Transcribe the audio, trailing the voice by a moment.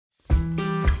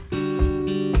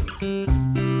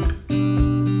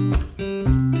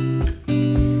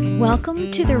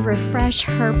Welcome to the Refresh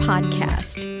Her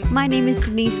podcast. My name is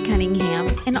Denise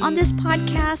Cunningham, and on this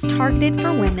podcast targeted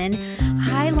for women,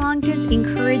 I long to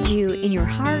encourage you in your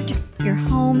heart, your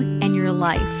home, and your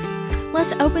life.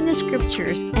 Let's open the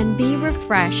scriptures and be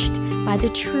refreshed by the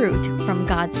truth from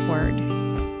God's Word.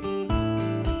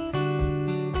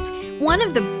 One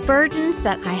of the burdens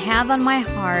that I have on my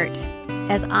heart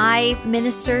as I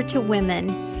minister to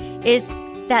women is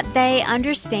that they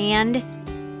understand,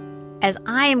 as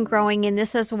I am growing in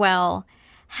this as well,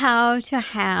 how to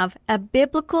have a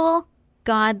biblical,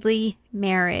 godly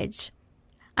marriage.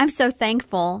 I'm so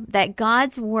thankful that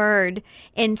God's Word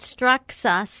instructs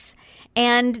us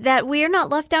and that we are not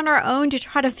left on our own to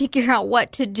try to figure out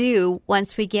what to do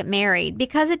once we get married,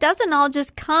 because it doesn't all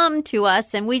just come to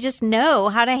us and we just know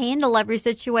how to handle every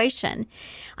situation.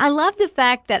 I love the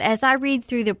fact that as I read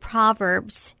through the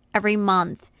Proverbs every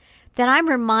month, that I'm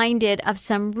reminded of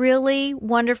some really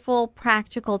wonderful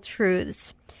practical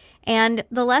truths. And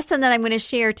the lesson that I'm going to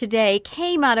share today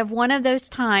came out of one of those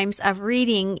times of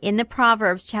reading in the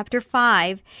Proverbs chapter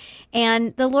 5,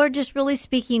 and the Lord just really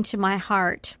speaking to my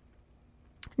heart.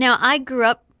 Now, I grew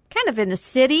up kind of in the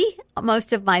city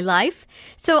most of my life,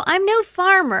 so I'm no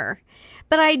farmer,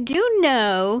 but I do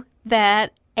know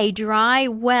that a dry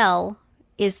well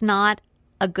is not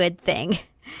a good thing.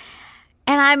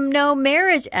 And I'm no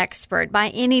marriage expert by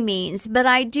any means, but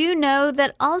I do know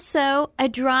that also a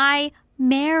dry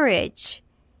marriage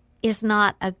is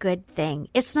not a good thing.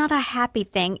 It's not a happy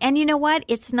thing. And you know what?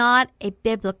 It's not a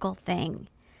biblical thing.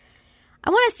 I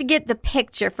want us to get the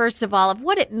picture, first of all, of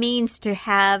what it means to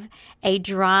have a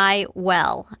dry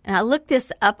well. And I looked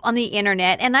this up on the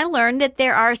internet, and I learned that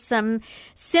there are some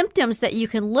symptoms that you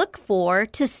can look for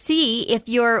to see if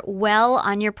your well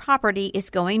on your property is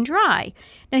going dry.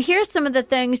 Now, here's some of the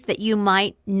things that you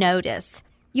might notice.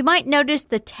 You might notice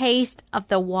the taste of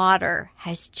the water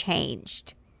has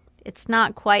changed. It's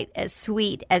not quite as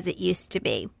sweet as it used to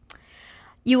be.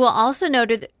 You will also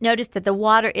notice that the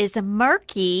water is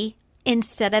murky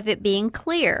instead of it being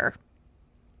clear.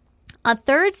 A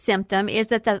third symptom is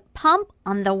that the pump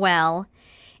on the well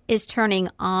is turning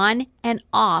on and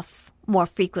off more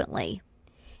frequently.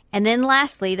 And then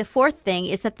lastly, the fourth thing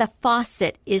is that the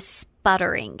faucet is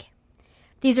sputtering.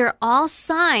 These are all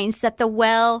signs that the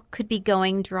well could be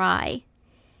going dry.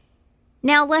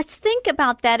 Now let's think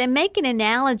about that and make an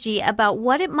analogy about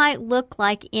what it might look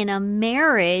like in a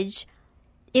marriage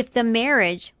if the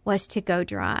marriage was to go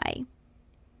dry.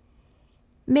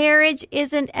 Marriage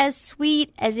isn't as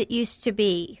sweet as it used to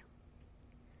be.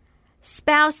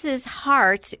 Spouses'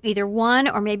 hearts, either one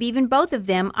or maybe even both of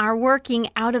them, are working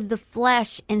out of the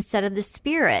flesh instead of the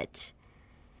spirit.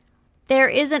 There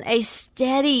isn't a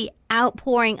steady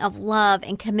outpouring of love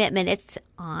and commitment. It's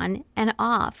on and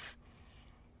off.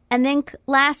 And then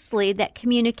lastly, that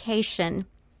communication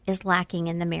is lacking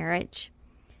in the marriage.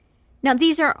 Now,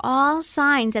 these are all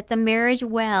signs that the marriage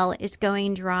well is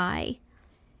going dry.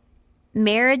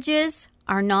 Marriages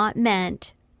are not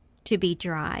meant to be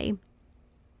dry.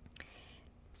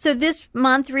 So this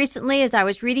month recently, as I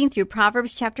was reading through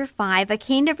Proverbs chapter 5, I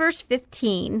came to verse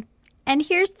 15. And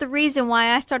here's the reason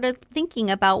why I started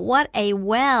thinking about what a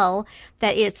well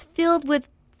that is filled with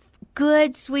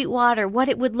good, sweet water, what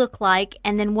it would look like,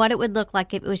 and then what it would look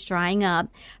like if it was drying up.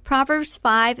 Proverbs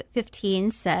 5:15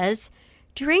 says,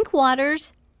 "Drink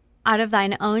waters out of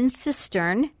thine own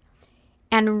cistern,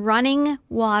 and running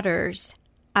waters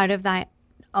out of thy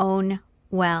own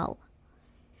well."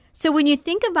 So when you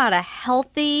think about a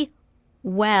healthy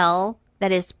well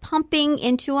that is pumping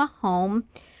into a home,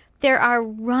 there are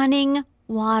running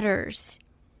waters.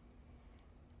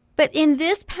 But in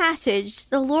this passage,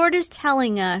 the Lord is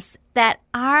telling us that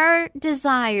our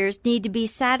desires need to be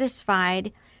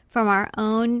satisfied from our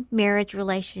own marriage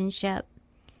relationship.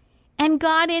 And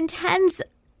God intends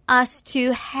us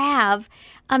to have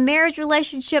a marriage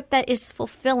relationship that is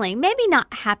fulfilling. Maybe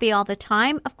not happy all the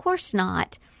time, of course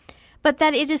not, but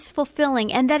that it is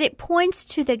fulfilling and that it points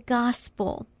to the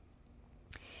gospel.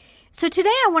 So today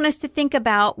I want us to think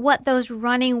about what those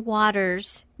running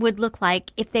waters would look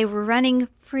like if they were running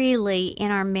freely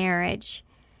in our marriage.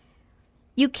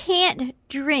 You can't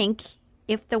drink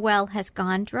if the well has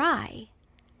gone dry.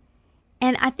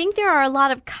 And I think there are a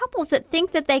lot of couples that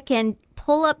think that they can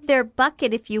pull up their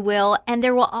bucket, if you will, and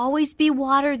there will always be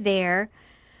water there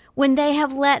when they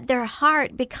have let their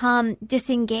heart become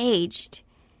disengaged.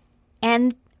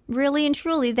 And really and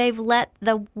truly, they've let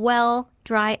the well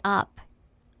dry up,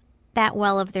 that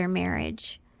well of their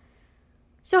marriage.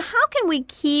 So how can we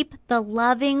keep the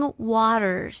loving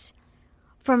waters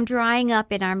from drying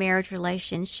up in our marriage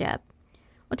relationship?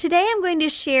 Well, today I'm going to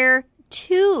share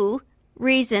two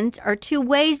reasons or two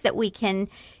ways that we can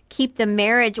keep the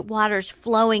marriage waters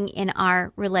flowing in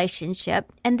our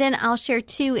relationship. And then I'll share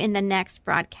two in the next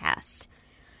broadcast.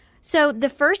 So the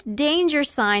first danger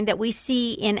sign that we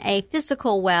see in a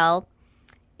physical well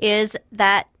is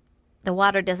that the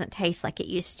water doesn't taste like it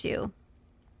used to.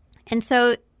 And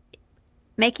so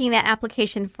making that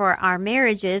application for our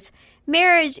marriage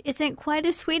isn't quite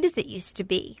as sweet as it used to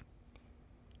be.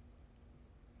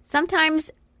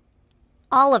 Sometimes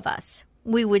all of us,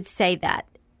 we would say that.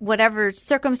 Whatever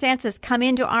circumstances come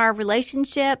into our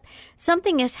relationship,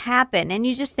 something has happened and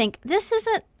you just think, this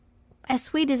isn't as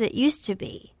sweet as it used to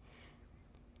be.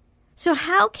 So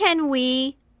how can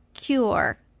we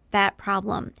cure that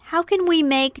problem? How can we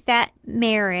make that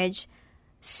marriage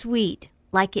sweet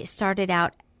like it started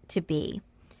out to be?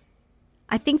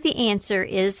 I think the answer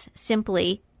is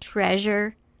simply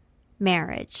treasure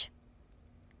marriage.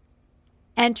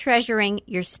 And treasuring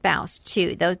your spouse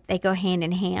too. They go hand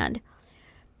in hand.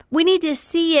 We need to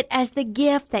see it as the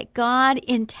gift that God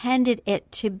intended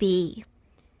it to be.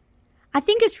 I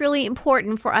think it's really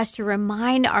important for us to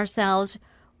remind ourselves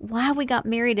why we got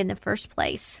married in the first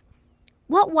place.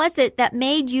 What was it that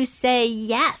made you say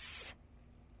yes?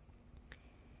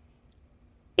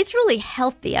 It's really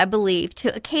healthy, I believe,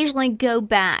 to occasionally go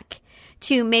back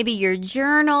to maybe your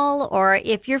journal, or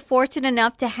if you're fortunate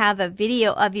enough to have a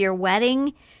video of your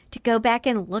wedding, to go back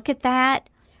and look at that,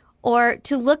 or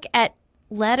to look at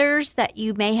letters that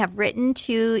you may have written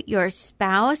to your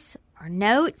spouse or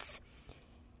notes,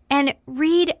 and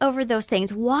read over those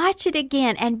things. Watch it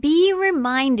again and be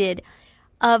reminded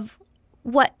of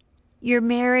what your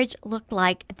marriage looked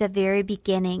like at the very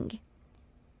beginning.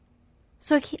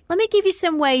 So let me give you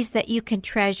some ways that you can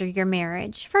treasure your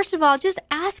marriage. First of all, just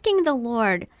asking the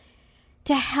Lord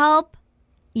to help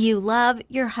you love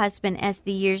your husband as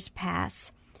the years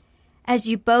pass, as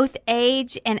you both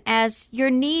age and as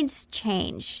your needs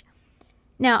change.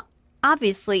 Now,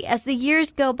 obviously, as the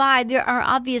years go by, there are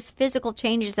obvious physical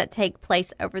changes that take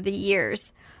place over the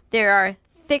years. There are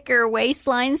thicker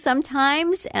waistlines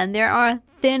sometimes, and there are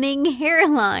thinning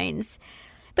hairlines.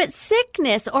 But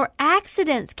sickness or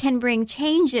accidents can bring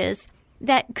changes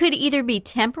that could either be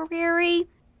temporary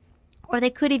or they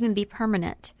could even be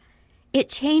permanent. It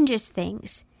changes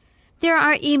things. There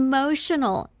are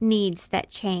emotional needs that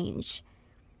change.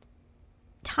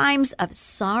 Times of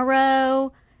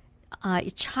sorrow,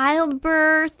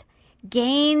 childbirth,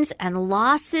 gains and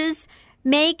losses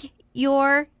make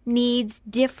your needs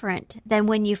different than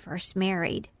when you first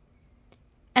married.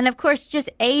 And of course, just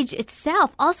age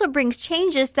itself also brings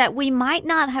changes that we might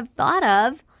not have thought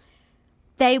of.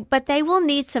 But they will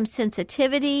need some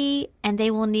sensitivity and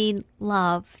they will need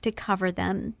love to cover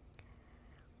them.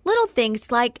 Little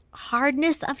things like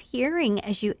hardness of hearing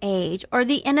as you age, or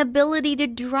the inability to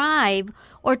drive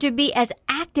or to be as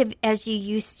active as you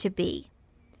used to be.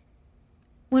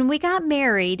 When we got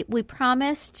married, we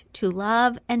promised to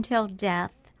love until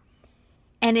death.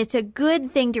 And it's a good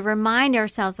thing to remind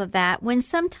ourselves of that when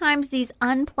sometimes these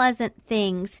unpleasant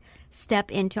things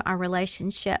step into our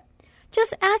relationship.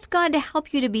 Just ask God to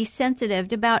help you to be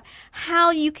sensitive about how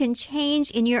you can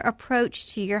change in your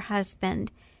approach to your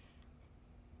husband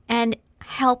and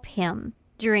help him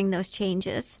during those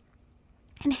changes.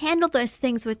 And handle those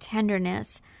things with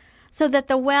tenderness so that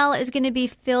the well is going to be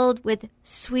filled with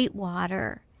sweet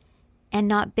water and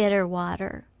not bitter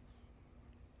water.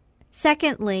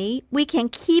 Secondly, we can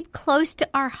keep close to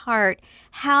our heart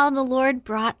how the Lord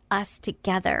brought us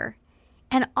together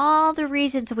and all the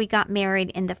reasons we got married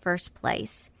in the first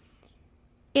place.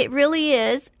 It really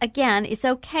is, again, it's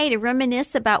okay to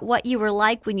reminisce about what you were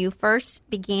like when you first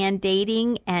began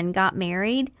dating and got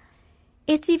married.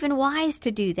 It's even wise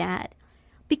to do that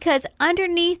because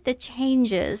underneath the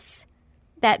changes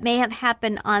that may have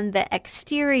happened on the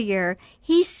exterior,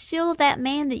 he's still that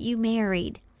man that you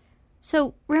married.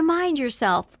 So remind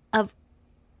yourself of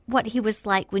what he was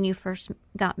like when you first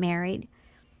got married.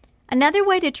 Another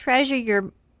way to treasure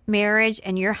your marriage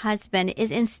and your husband is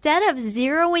instead of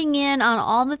zeroing in on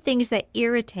all the things that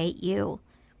irritate you,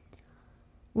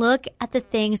 look at the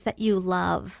things that you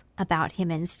love about him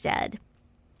instead.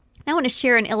 I want to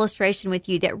share an illustration with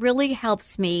you that really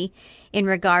helps me in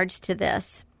regards to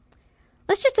this.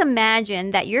 Let's just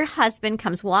imagine that your husband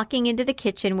comes walking into the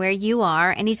kitchen where you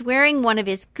are, and he's wearing one of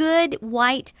his good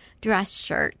white dress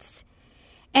shirts.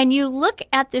 And you look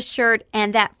at the shirt,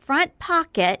 and that front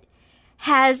pocket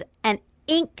has an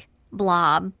ink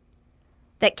blob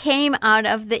that came out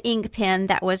of the ink pen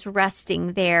that was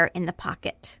resting there in the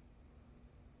pocket.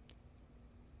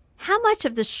 How much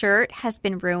of the shirt has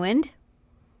been ruined?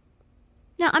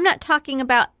 Now, I'm not talking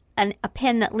about a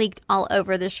pen that leaked all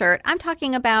over the shirt. I'm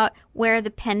talking about where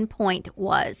the pen point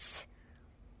was.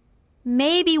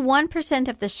 Maybe 1%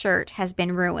 of the shirt has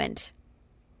been ruined.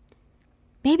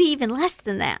 Maybe even less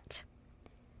than that.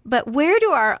 But where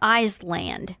do our eyes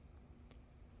land?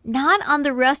 Not on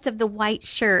the rest of the white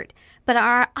shirt, but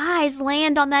our eyes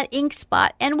land on that ink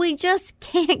spot, and we just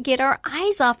can't get our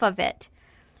eyes off of it.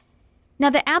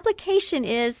 Now, the application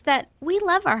is that we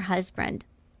love our husband.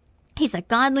 He's a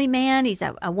godly man. He's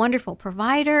a wonderful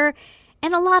provider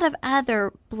and a lot of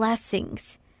other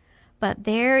blessings. But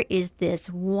there is this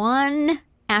one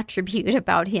attribute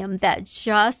about him that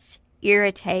just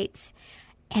irritates,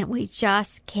 and we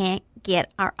just can't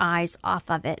get our eyes off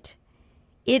of it.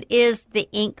 It is the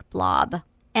ink blob,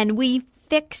 and we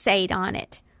fixate on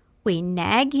it. We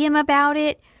nag him about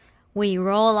it. We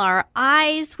roll our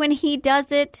eyes when he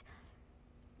does it.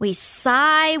 We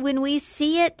sigh when we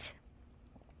see it.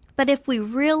 But if we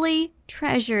really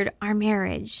treasured our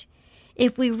marriage,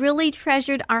 if we really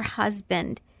treasured our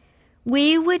husband,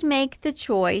 we would make the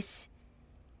choice,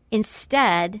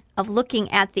 instead of looking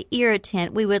at the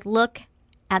irritant, we would look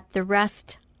at the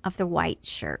rest of the white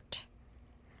shirt.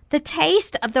 The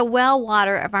taste of the well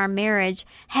water of our marriage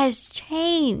has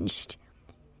changed,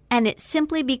 and it's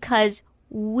simply because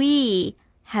we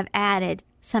have added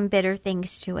some bitter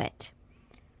things to it.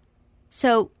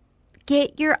 So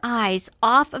get your eyes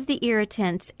off of the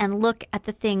irritants and look at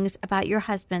the things about your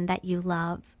husband that you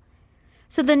love.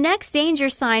 So the next danger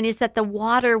sign is that the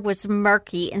water was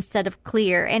murky instead of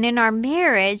clear. And in our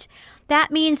marriage,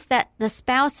 that means that the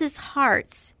spouse's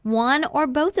hearts, one or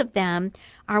both of them,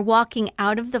 are walking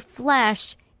out of the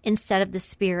flesh instead of the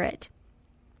spirit.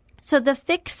 So the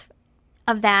fix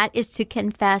of that is to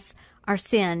confess our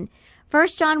sin. 1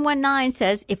 John 1:9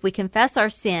 says, if we confess our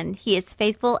sin, he is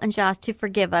faithful and just to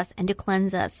forgive us and to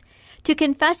cleanse us. To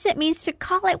confess it means to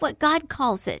call it what God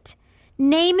calls it.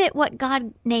 Name it what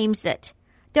God names it.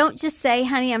 Don't just say,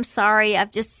 honey, I'm sorry.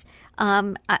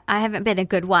 I haven't been a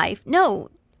good wife. No.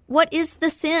 What is the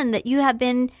sin that you have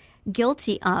been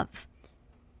guilty of?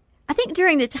 I think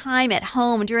during the time at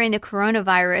home, during the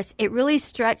coronavirus, it really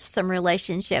stretched some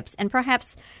relationships and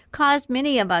perhaps caused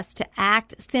many of us to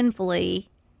act sinfully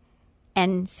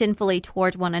and sinfully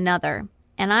toward one another.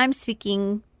 And I'm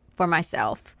speaking for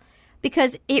myself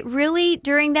because it really,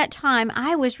 during that time,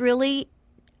 I was really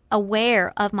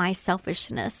aware of my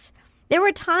selfishness. There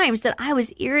were times that I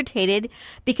was irritated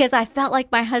because I felt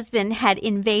like my husband had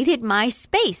invaded my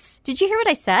space. Did you hear what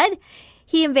I said?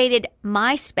 He invaded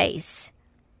my space.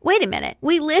 Wait a minute.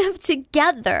 We live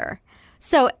together.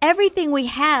 So everything we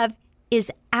have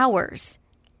is ours,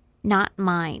 not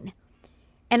mine.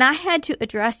 And I had to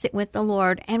address it with the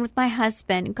Lord and with my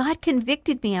husband. God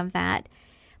convicted me of that.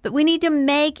 But we need to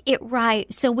make it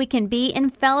right so we can be in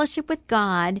fellowship with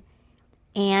God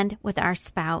and with our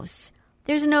spouse.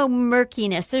 There's no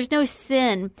murkiness. There's no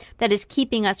sin that is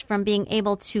keeping us from being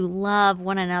able to love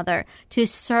one another, to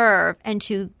serve and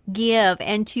to give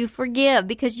and to forgive,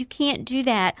 because you can't do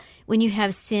that when you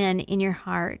have sin in your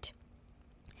heart.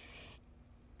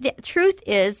 The truth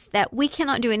is that we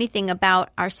cannot do anything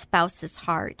about our spouse's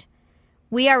heart.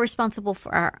 We are responsible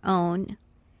for our own.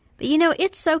 But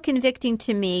it's so convicting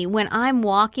to me when I'm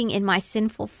walking in my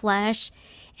sinful flesh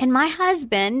and my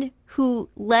husband, who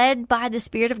led by the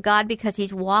Spirit of God because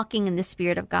he's walking in the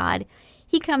Spirit of God,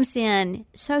 he comes in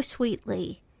so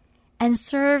sweetly and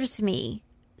serves me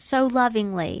so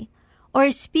lovingly, or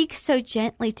he speaks so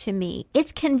gently to me.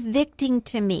 It's convicting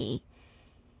to me.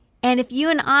 And if you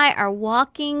and I are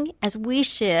walking as we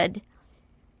should,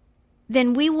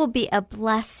 then we will be a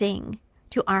blessing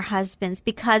to our husbands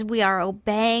because we are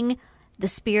obeying the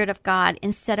Spirit of God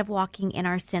instead of walking in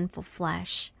our sinful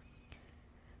flesh.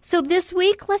 So this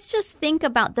week, let's just think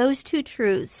about those two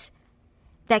truths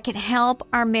that can help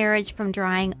our marriage from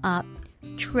drying up.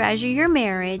 Treasure your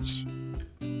marriage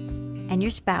and your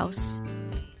spouse,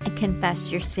 and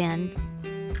confess your sin.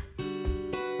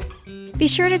 Be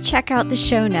sure to check out the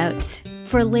show notes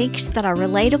for links that are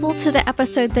relatable to the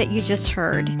episode that you just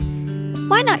heard.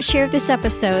 Why not share this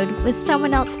episode with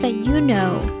someone else that you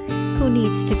know who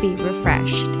needs to be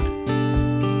refreshed?